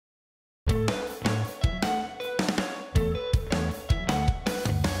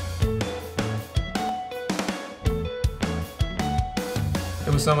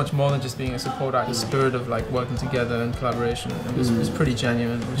was so much more than just being a support act. The spirit of like working together and collaboration, it was pretty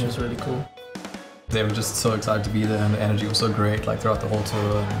genuine, which was really cool. They were just so excited to be there, and the energy was so great, like throughout the whole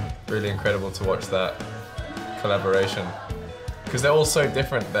tour. And really incredible to watch that collaboration, because they're all so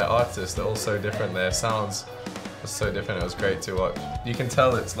different. They're artists. They're all so different. Their sounds are so different. It was great to watch. You can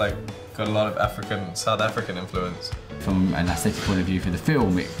tell it's like got a lot of South African influence. From an aesthetic point of view for the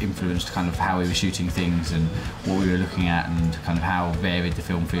film, it influenced kind of how we were shooting things and what we were looking at and kind of how varied the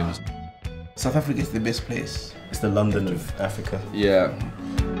film feels. South Africa is the best place. it's the London of Africa. Yeah.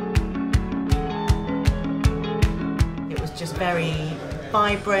 Just very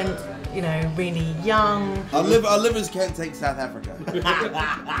vibrant, you know, really young. Our livers can't take South Africa.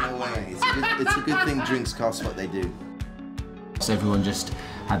 No way. It's a good thing drinks cost what they do. So everyone just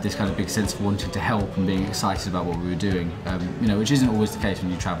had this kind of big sense of wanting to help and being excited about what we were doing, you know, which isn't always the case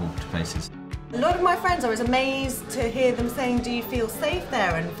when you travel to places. A lot of my friends, I was amazed to hear them saying, do you feel safe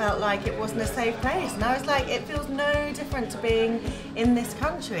there? And felt like it wasn't a safe place. And I was like, it feels no different to being in this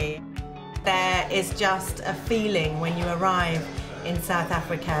country. There is just a feeling when you arrive in South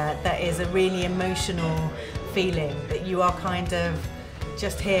Africa that is a really emotional feeling, that you are kind of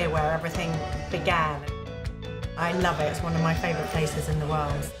just here where everything began. I love it, it's one of my favourite places in the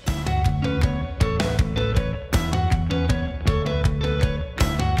world.